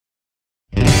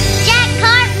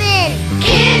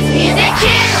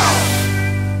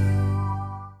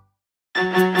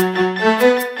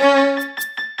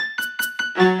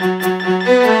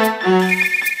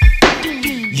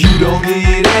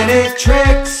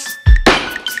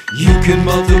You can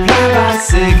multiply by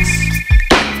 6.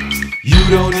 You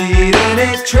don't need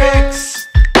any tricks.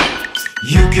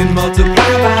 You can multiply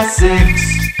by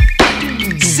 6.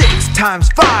 6 times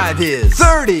 5 is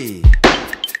 30.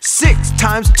 6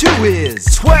 times 2 is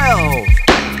 12.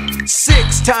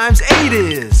 6 times 8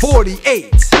 is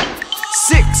 48.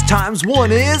 6 times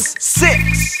 1 is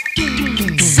 6.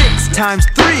 6 times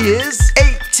 3 is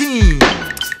 18.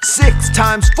 6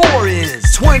 times 4 is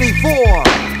 24.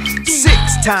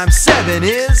 6 times 7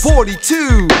 is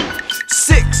 42.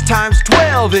 6 times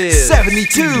 12 is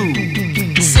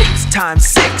 72. 6 times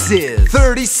 6 is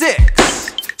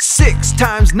 36. 6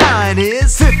 times 9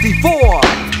 is 54.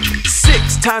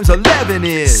 6 times 11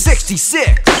 is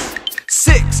 66.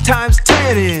 6 times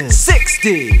 10 is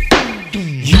 60.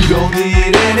 You don't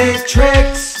need any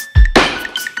tricks.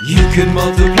 You can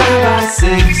multiply by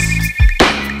 6.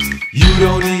 You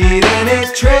don't need any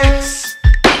tricks.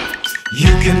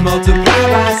 You can multiply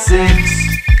by 6.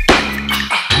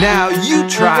 Now you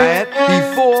try it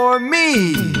before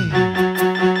me.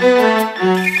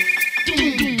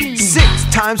 6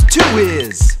 times 2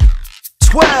 is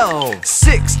 12.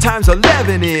 6 times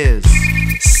 11 is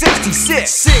 66.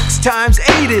 6 times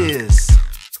 8 is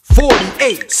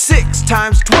 48. 6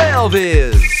 times 12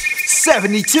 is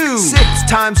 72. 6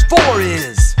 times 4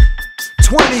 is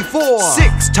 24.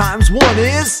 6 times 1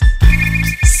 is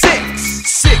 6.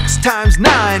 6 times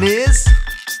 9 is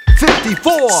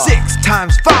 54. 6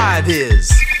 times 5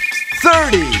 is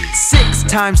 30. 6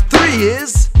 times 3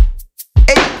 is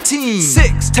 18.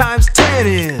 6 times 10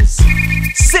 is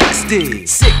 60.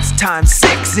 6 times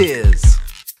 6 is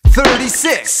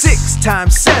 36. 6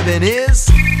 times 7 is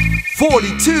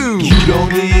 42. You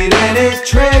don't need any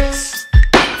tricks.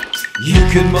 You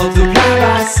can multiply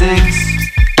by 6.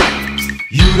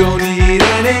 You don't need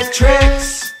any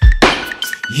tricks.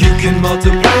 You can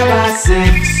multiply by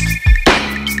 6.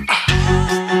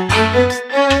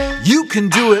 You can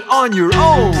do it on your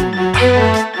own.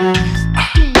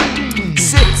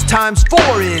 6 times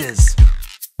 4 is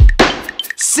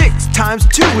 6 times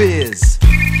 2 is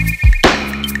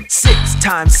 6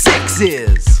 times 6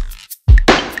 is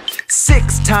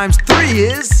 6 times 3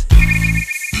 is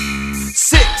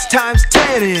 6 times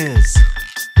 10 is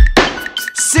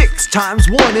 6 times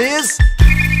 1 is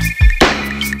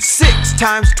 6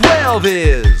 times 12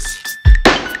 is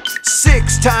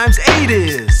 6 times 8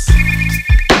 is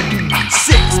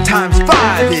 6 times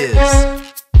 5 is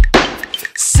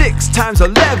 6 times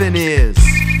 11 is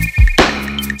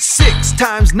 6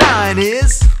 times 9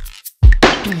 is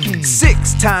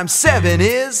 6 times 7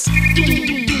 is.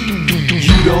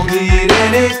 You don't need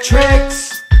any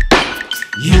tricks.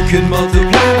 You can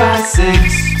multiply by 6.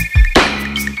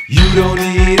 You don't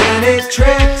need any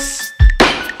tricks.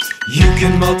 You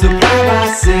can multiply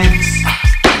by 6.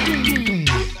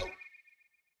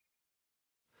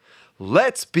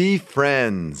 Let's be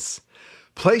friends.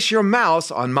 Place your mouse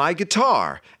on my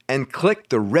guitar and click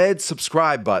the red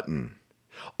subscribe button.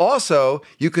 Also,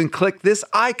 you can click this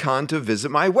icon to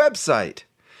visit my website.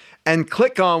 And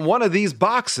click on one of these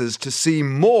boxes to see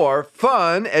more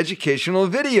fun educational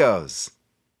videos.